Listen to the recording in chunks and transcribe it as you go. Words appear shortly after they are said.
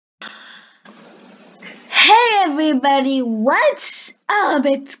everybody, what's up?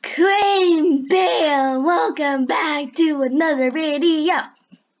 It's Queen Bam. Welcome back to another video.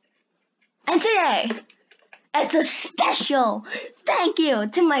 And today, it's a special thank you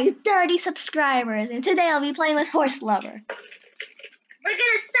to my 30 subscribers. And today I'll be playing with Horse Lover. We're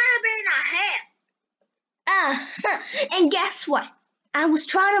gonna celebrate our hats. And guess what? I was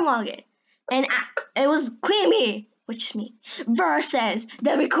trying to log it. And it was Queen Bee, which is me, versus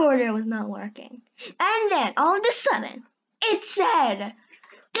the recorder was not working. And then all of a sudden, it said,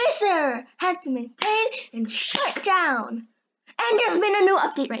 this error has to maintain and shut down. And there's been a new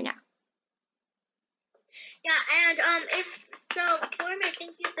update right now. Yeah, and for my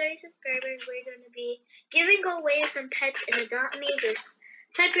thank you 30 subscribers, we're gonna be giving away some pets in Adopt Me. Just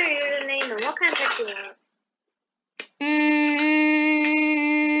type your username and what kind of pet you want.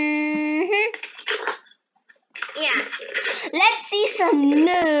 Yeah. Let's see some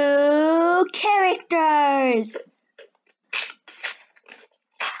new characters.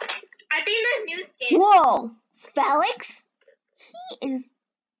 I think the new skin. Whoa, Felix? He is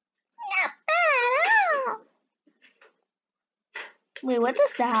not bad at all. Wait, what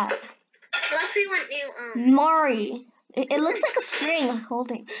is that? Let's see what new Mari. It looks like a string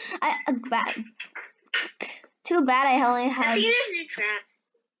holding. Bad. Too bad I only had. I think there's new traps.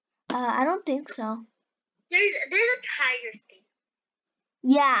 I don't think so. There's a tiger skin.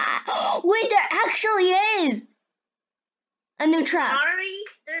 Yeah. Wait, there actually is a new trap. Sorry,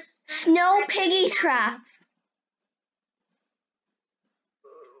 there's Snow Piggy trap.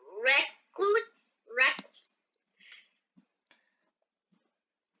 Rex.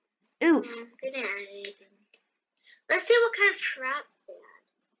 Oof. They didn't add anything. Let's see what kind of traps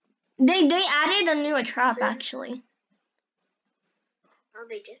they add. They added a new trap actually. Oh,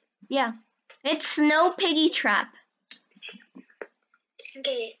 they did? Yeah. It's Snow Piggy trap.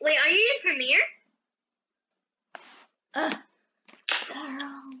 Okay, wait, are you in Premiere?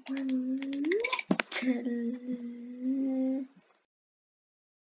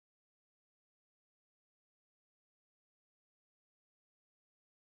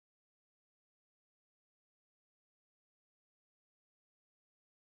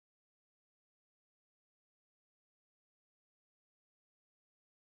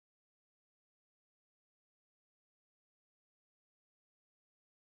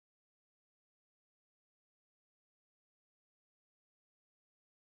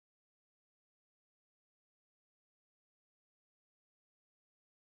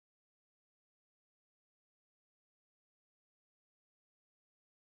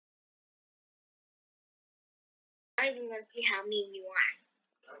 I'm even gonna see how mean you are.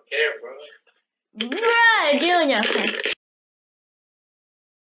 I don't care, bro. Bruh, doing okay.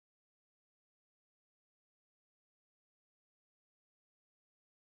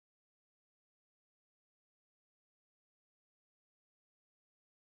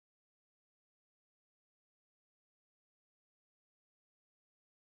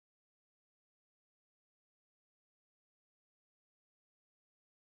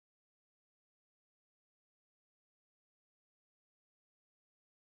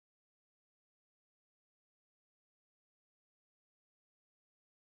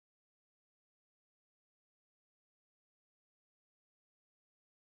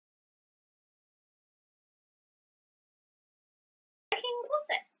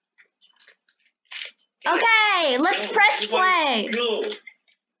 Okay, let's press play. No,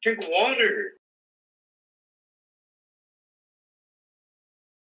 drink water.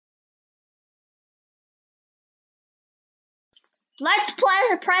 Let's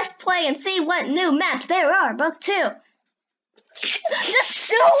press play and see what new maps there are. Book 2. The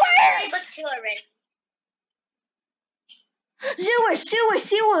sewers! Book 2 already. Sewers!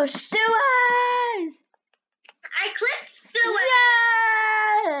 I clicked sewer.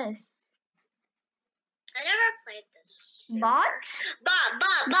 Yes! I never played this. Bot? Ba.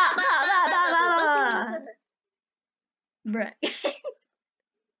 Bruh.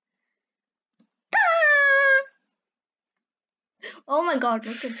 Oh my god,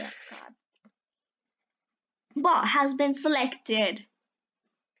 look at that god. Bot has been selected.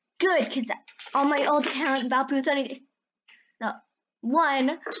 Good, because on my old account, Valpru's only no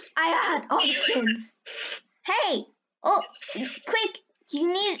one, I had all the skins. Hey! Oh, quick! You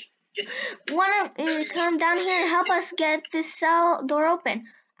need wanna come down here and help us get this cell door open.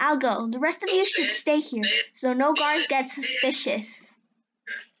 I'll go. The rest of you should stay here, so no guards get suspicious.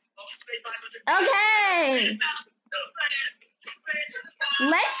 Okay!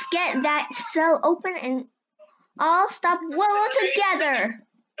 Let's get that cell open and all stop well together.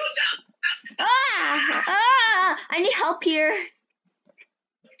 I need help here.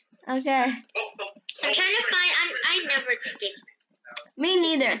 Okay. I'm trying to find. I never escaped. Me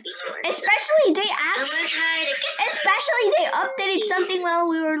neither. Especially they I'm actually. gonna try to get. Especially they updated something while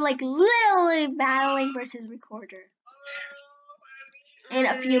we were like literally battling versus recorder. In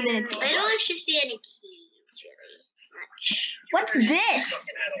a few minutes ago. I don't actually see any keys really. Much. What's this?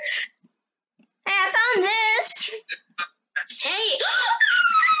 Hey, I found this. Hey!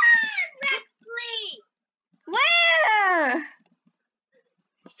 Leslie! Where?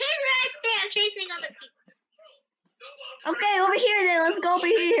 He's right there chasing other people. Okay, over here then. Let's go over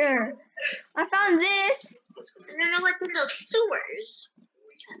here. I found this. I don't know what's in those sewers.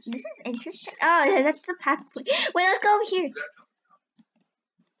 This is interesting. Oh, yeah, that's the path. Wait, let's go over here.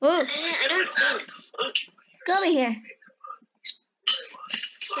 Oh, I don't see it. let's go over here.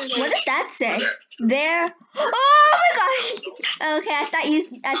 What does that say? There. Oh my gosh. Okay, I thought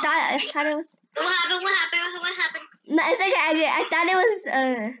it was. What happened? What happened? No, it's okay. I thought it was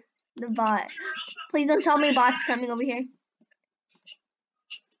the bot. Please don't tell me bot's coming over here.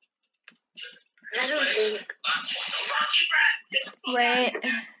 I don't think. Wait.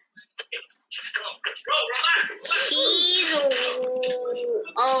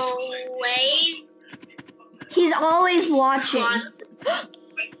 He's always watching.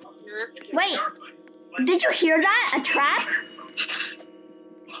 Wait. Did you hear that? A trap?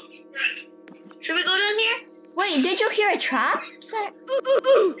 Should we go down here? Wait, did you hear a trap?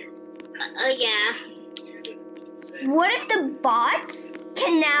 Yeah. What if the bots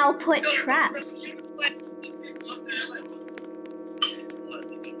can now put traps?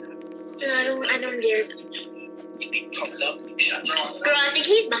 No, I don't dare. Bro, I think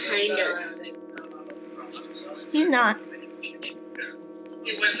he's behind us. He's not.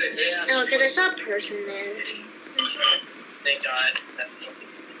 No, because I saw a person there. Thank God.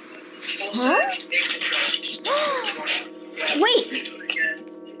 Huh? Wait.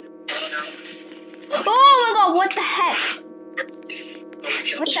 Oh my god, what the heck?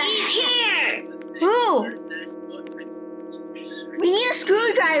 What the He's heck? here! Who? We need a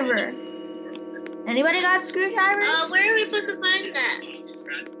screwdriver. Anybody got screwdrivers? Where are we supposed to find that?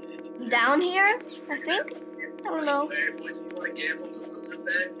 Down here, I think. I don't know.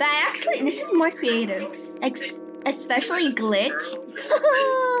 But actually, this is more creative. Especially Glitch.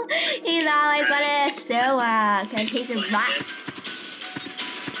 He's always wanted to so because he's a rat.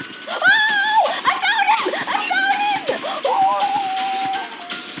 Oh! I found him! I found him! Oh!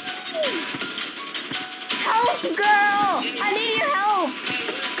 Help, girl! I need your help!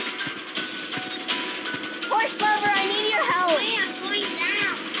 Horse lover, I need your help! Wait, I'm going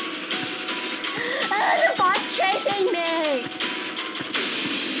down. The bot's chasing me!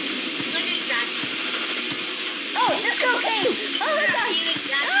 Look at that. Oh, let's go, King! Oh my god!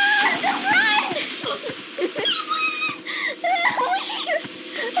 Oh, just run! Oh,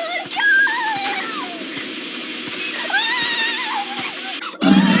 John!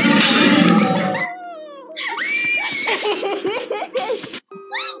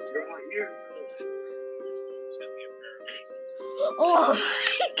 Oh my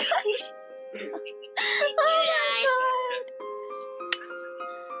gosh!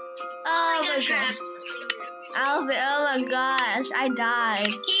 Oh my gosh! Alvin, oh my gosh, I died.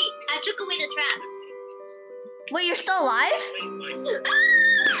 Hey, I took away the trap. Wait, you're still alive?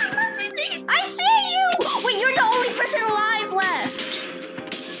 Ah, I see you! Wait, you're the only person alive left.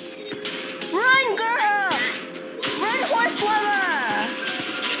 Run, girl! Run, horse lover!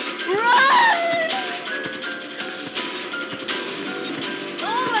 Run!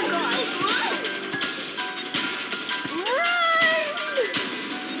 Oh my god! Run!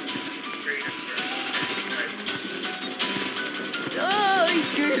 Oh, he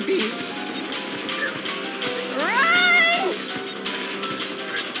scared me. Run!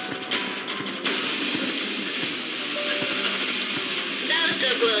 That was so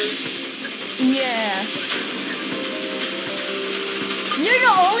close. Yeah. You're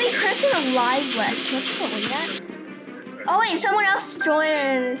the only person alive left. Can I believe that? Oh wait, someone else joined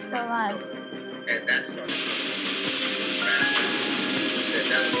and is still alive. And that's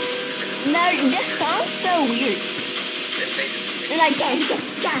No, this sounds so weird. Like come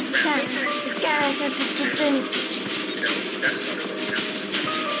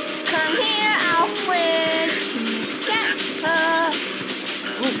here, Alfred. Get her.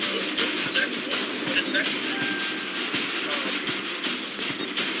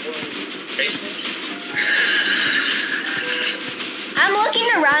 I'm looking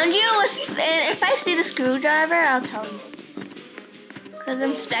around you, and if I see the screwdriver, I'll tell you. Because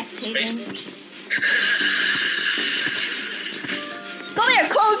I'm spectating. Go there,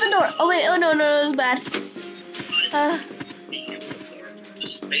 close the door. Oh wait, oh no, it was bad.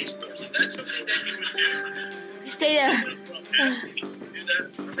 Stay there. Do that.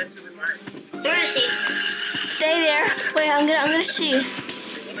 I'm meant to divide. Where is he? Stay there. Wait, I'm gonna see.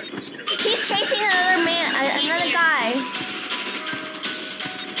 He's chasing another man, another guy.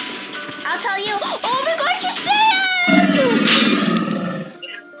 I'll tell you. Oh my gosh, you see him!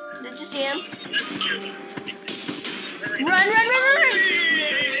 Did you see him? Run! Run!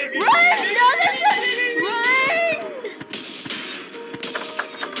 No, that's run!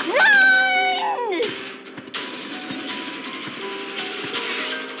 Run!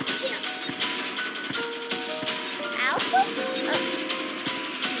 Alpha?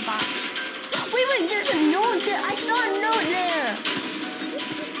 Box. Wait, there's a note there. I saw a note there.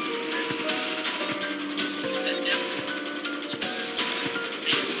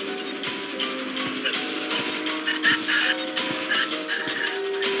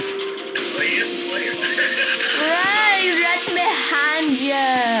 Right, he's right behind you.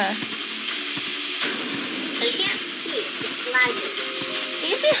 I can't see it. It's lagging.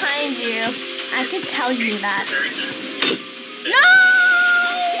 He's behind you. I can tell you that. No!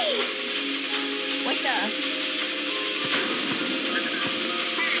 What the?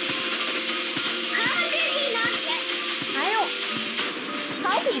 How did he not get me? I don't.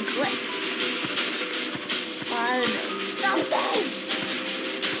 Probably glitch. I don't know. Something.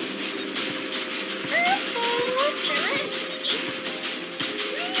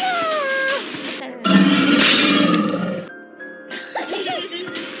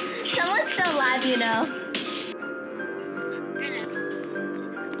 Someone's still alive, you know.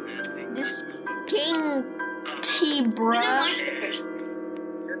 This King T bruh.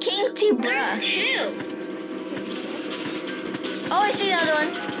 King T bruh. There's two. Oh, I see the other one.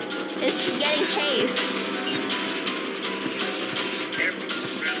 It's getting chased.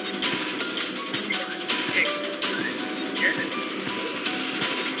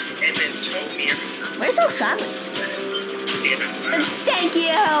 Where's those silent? Thank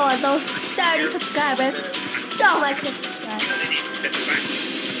you, those 30 subscribers. So much for subscribing.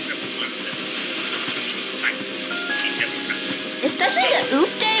 Especially the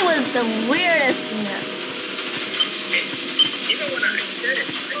oof day was the weirdest thing.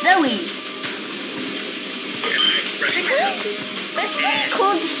 Zoe. That's pretty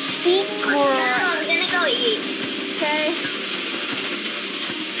cool to see, No, girl. I'm gonna go eat. Okay.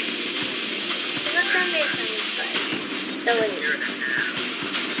 Look on this one. So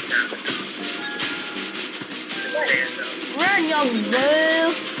Run, young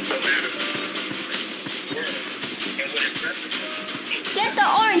boo. Get the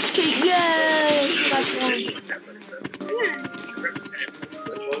orange key. Yay. She got the orange.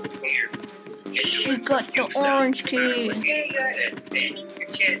 She got the orange key.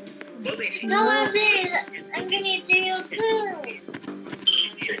 no, I'm serious. I'm gonna do you too.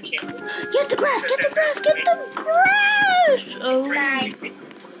 Get the grass, get the grass, get the grass! Oh. Bye.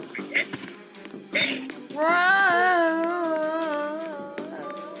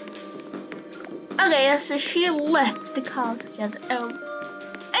 Okay, so she left the college as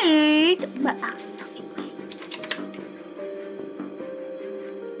eight, but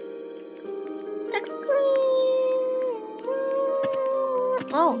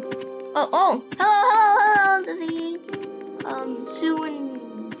hello, Zizzy. Sue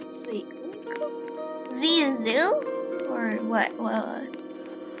and Sweet. Zizil? Or what?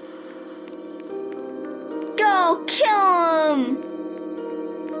 Go kill him!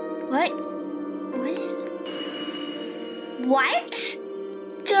 What? What is? What?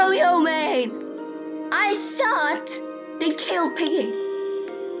 Jojo made. I thought they killed Piggy.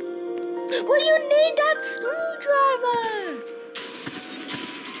 Well, you need that screwdriver.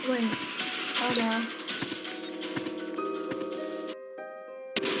 Wait. Hold on.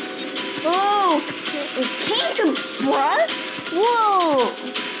 Oh, it came to bruh. Whoa.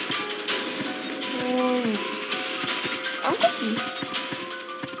 I'm confused.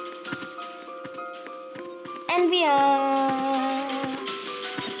 Envia.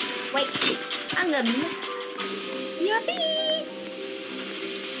 Wait, I'm gonna miss this. Yippee!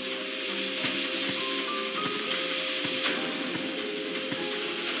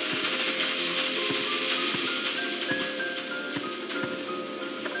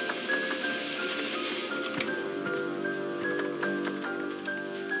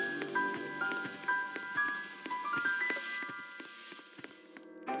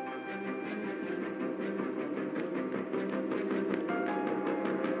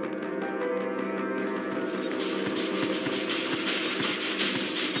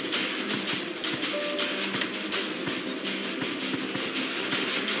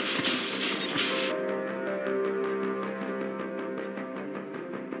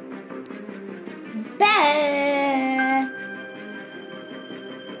 Bye.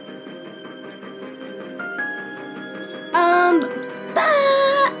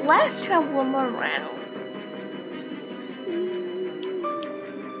 Let's try one more round.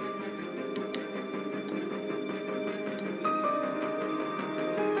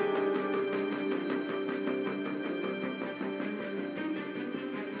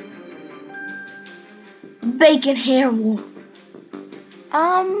 Bacon hair warm.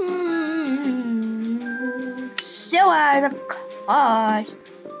 Sewers, of course.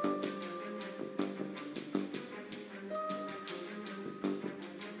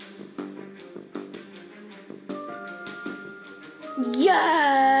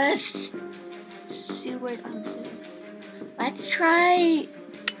 Yes! Sewers, let's try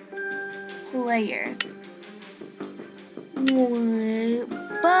player.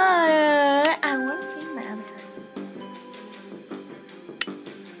 But I want to change my avatar.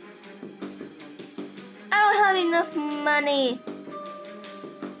 I don't have enough money.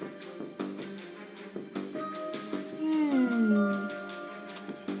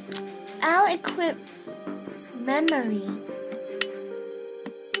 I'll equip memory.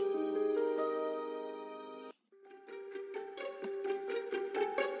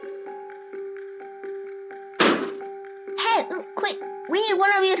 Hey, quick! We need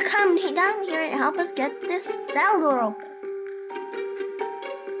one of you to come down here and help us get this cell door open.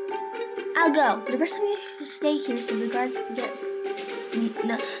 I'll go. The rest of you should stay here so the guards get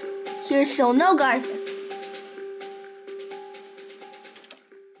no. Here, so no guards.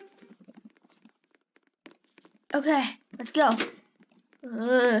 Okay, let's go.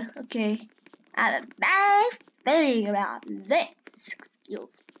 Okay. I have a bad feeling about this.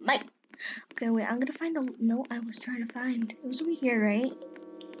 Excuse me. Okay, wait, I'm gonna find a note I was trying to find. It was over here, right?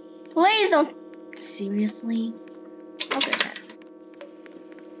 Please don't. Seriously? Okay, then.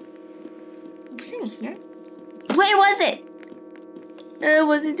 Was it in here? Where was it?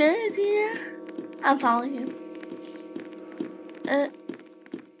 Was it there? Is he here? I'm following him.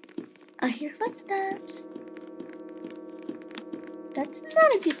 I hear footsteps. That's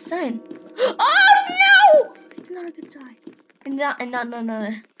not a good sign. Oh no! It's not a good sign. And no.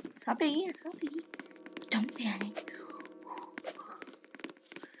 It's not Piggy. It's not Piggy. Don't panic.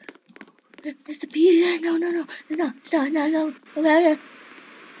 It's a Piggy. No. It's not. No. Okay.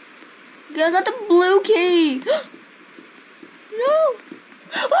 Okay, I got the blue key. No.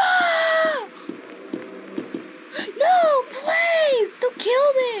 Ah! No, please, don't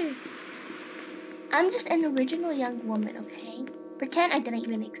kill me. I'm just an original young woman, okay? Pretend I didn't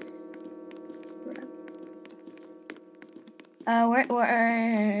even exist.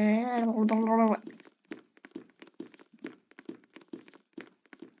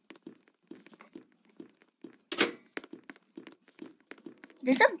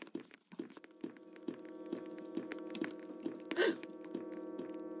 There's a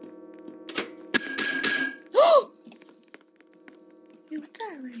Wait, what's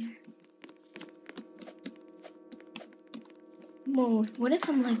that over here? Whoa, what if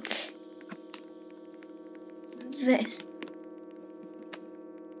I'm like this?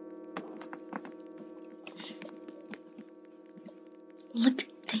 Look at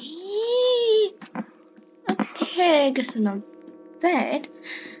that. Okay, I guess it's not bad.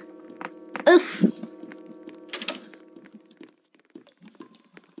 Oof.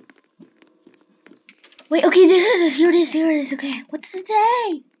 Wait, okay, here it is. Okay, what's it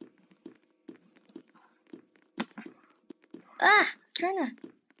say? Trying to.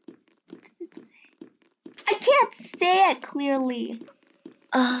 What does it say? I can't say it clearly.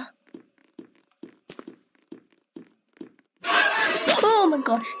 Oh my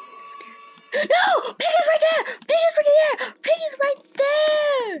gosh. No! Piggy's right there! Piggy's right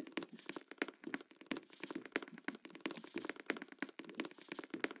there!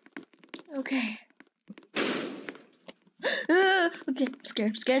 Okay. Okay,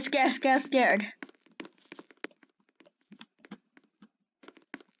 scared.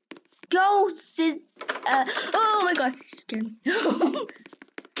 Go, sis. Oh my gosh, scared me. Go.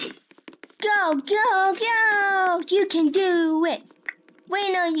 You can do it. We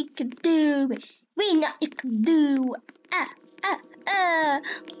know you can do it. We know you can do it.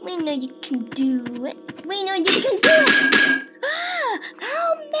 We know you can do it.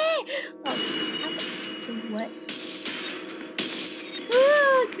 Help me. What?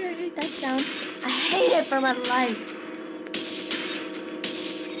 Oh, okay, I hate that sound. I hate it for my life.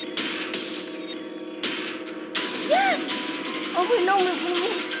 Yes! Oh wait, no,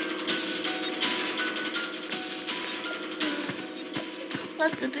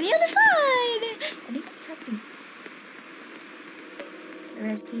 Let's go to the other side. I need to help him. The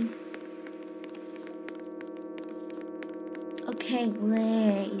red key. Okay,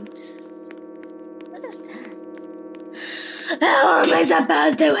 great. What is that? How am I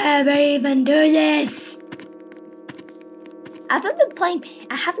supposed to ever even do this? I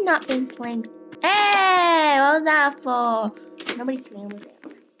have not been playing. Hey, what was that for? Nobody's playing with it.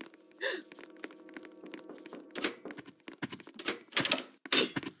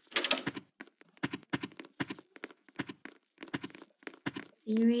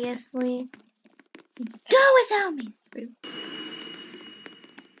 Seriously? Go without me.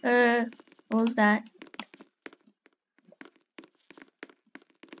 What was that?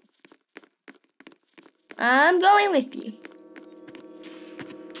 I'm going with you.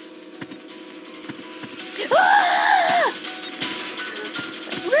 Ah!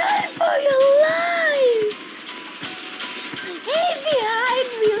 Run for your life! He's behind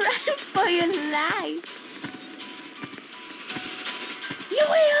me. Run for your life. You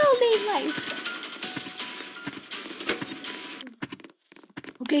will need life.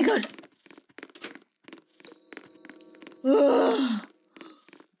 Okay, good.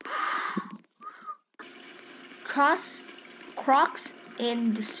 Crocs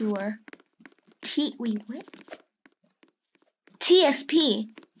in the sewer. Wait, what? TSP.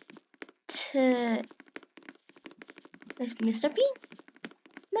 Is Mr. P?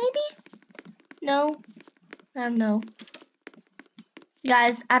 Maybe? No. I don't know.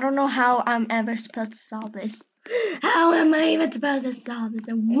 Guys, I don't know how I'm ever supposed to solve this. How am I even supposed to solve this?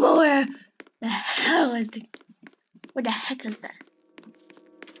 And where the hell is where the heck is that?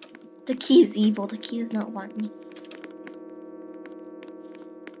 The key is evil. The key does not want me.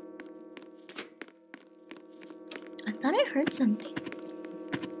 I thought I heard something.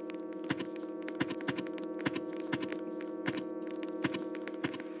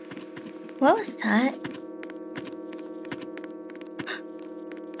 What was that?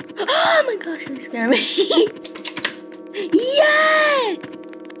 Oh my gosh, you scared me. Yes!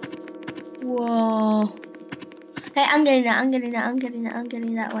 Whoa. Hey, I'm getting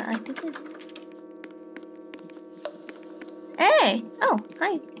that one. I think it's... Hey! Oh,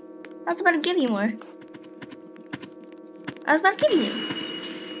 hi. I was about to give you more. I was about to give you.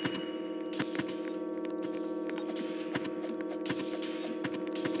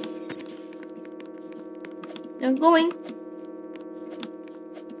 I'm going.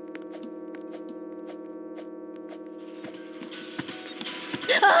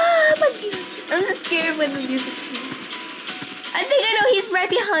 Ah, my God. I'm just scared when the music plays. I think I know he's right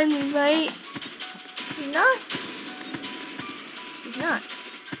behind me, right? He's not. He's not.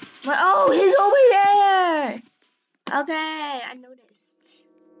 But, oh, he's over there. Okay, I noticed.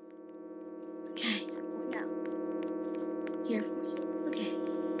 Okay, going down. Carefully. Okay.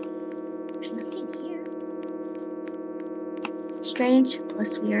 There's nothing here. Strange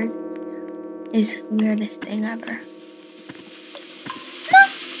plus weird is weirdest thing ever. No!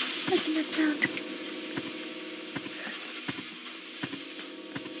 Making that sound.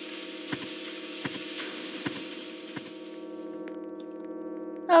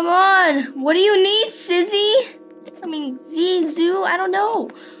 Come on! What do you need, Sizzy? I mean, Zizu, I don't know.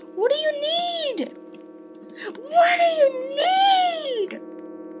 What do you need? What do you need?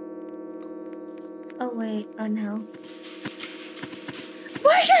 Oh, wait. Oh, no.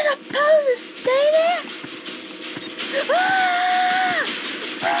 Was I supposed to stay there? Ah!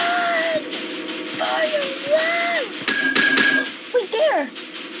 Run! For your life! Wait, there!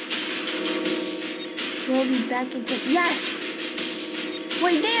 We'll be back into... Yes!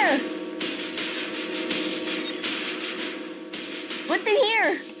 Wait, there! What's in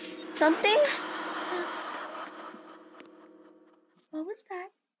here? Something? What was that?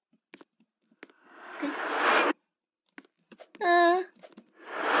 Okay.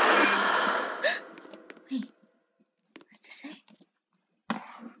 Wait. What's this say?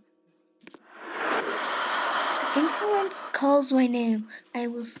 The insolence calls my name. I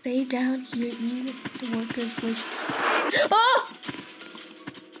will stay down here even if the workers wish. Oh!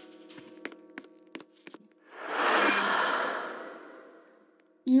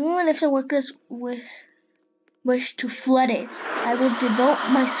 Even if the workers wish to flood it, I will devote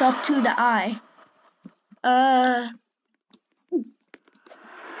myself to the eye. I'll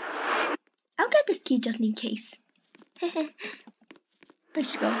get this key just in case.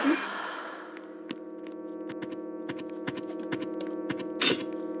 Let's go.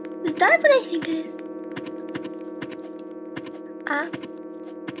 Is that what I think it is?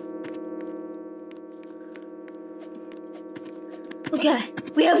 Okay,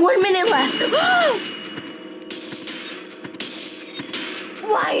 we have 1 minute left.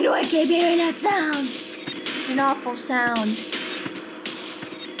 Why do I keep hearing that sound? It's an awful sound.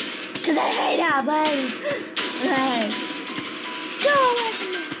 Cause I hate that place. Okay. Go away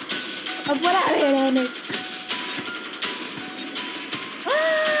from me. Of whatever your name is.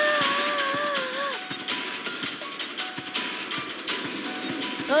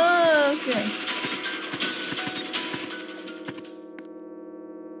 Okay.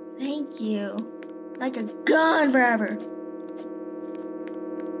 Thank you. Like a gun forever.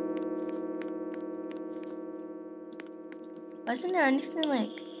 Wasn't there anything like...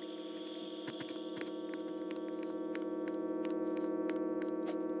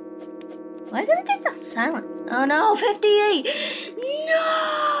 Why is everything so silent? Oh no, 58!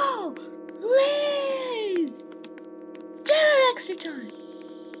 No! Please! Damn it, extra time!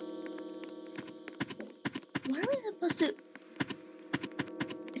 Where are we supposed to...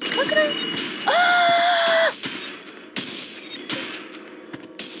 It's cooking. Ah!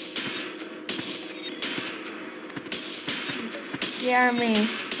 Scare me.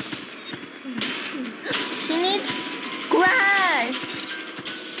 He needs grass.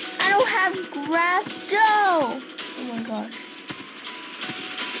 I don't have grass dough. Oh my gosh.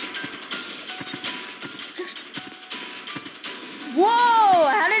 Whoa!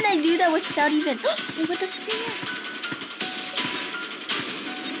 How did I do that without even... Look at the sand.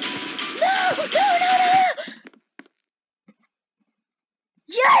 No!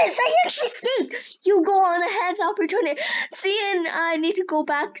 Yes, I actually escaped. You go on ahead, opportunity. See, and I need to go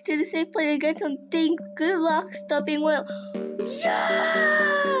back to the safe place and get some things. Good luck stopping well.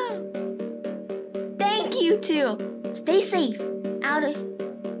 Yeah! Thank you too. Stay safe out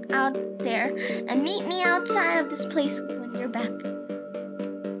there and meet me outside of this place when you're back.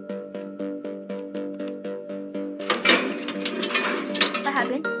 What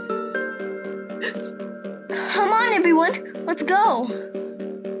happened? Come on, everyone. Let's go.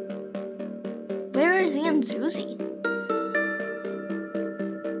 Where is Aunt Susie?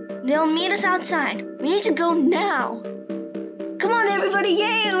 They'll meet us outside. We need to go now. Come on, everybody.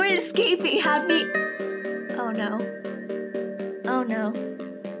 Yay, we're escaping. Happy. Oh, no. Oh, no.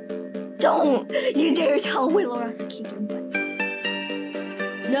 Don't you dare tell Willow not to kick your butt.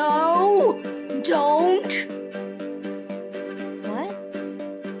 No. Don't. What?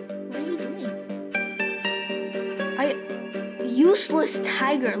 What are you doing? Useless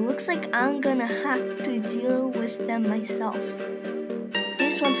tiger. Looks like I'm gonna have to deal with them myself.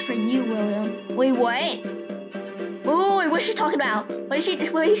 This one's for you, William. Wait, what? Oh, wait, what's she talking about? What is she? No!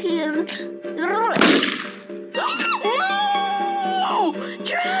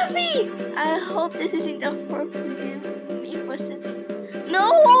 Traffy! I hope this isn't enough for me for Sissy.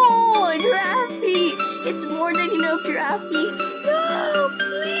 No! Traffy! It's more than enough, Traffy. No,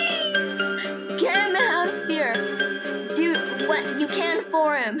 please! Get him out of here. Do what you can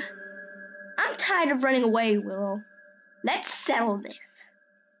for him. I'm tired of running away, Willow. Let's settle this.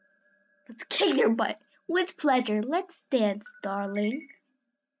 Let's kick your butt. With pleasure. Let's dance, darling.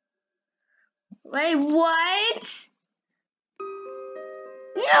 Wait, what?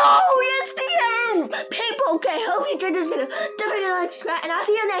 No, it's the end! People, okay, hope you enjoyed this video. Don't forget to like, subscribe, and I'll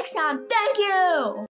see you next time. Thank you!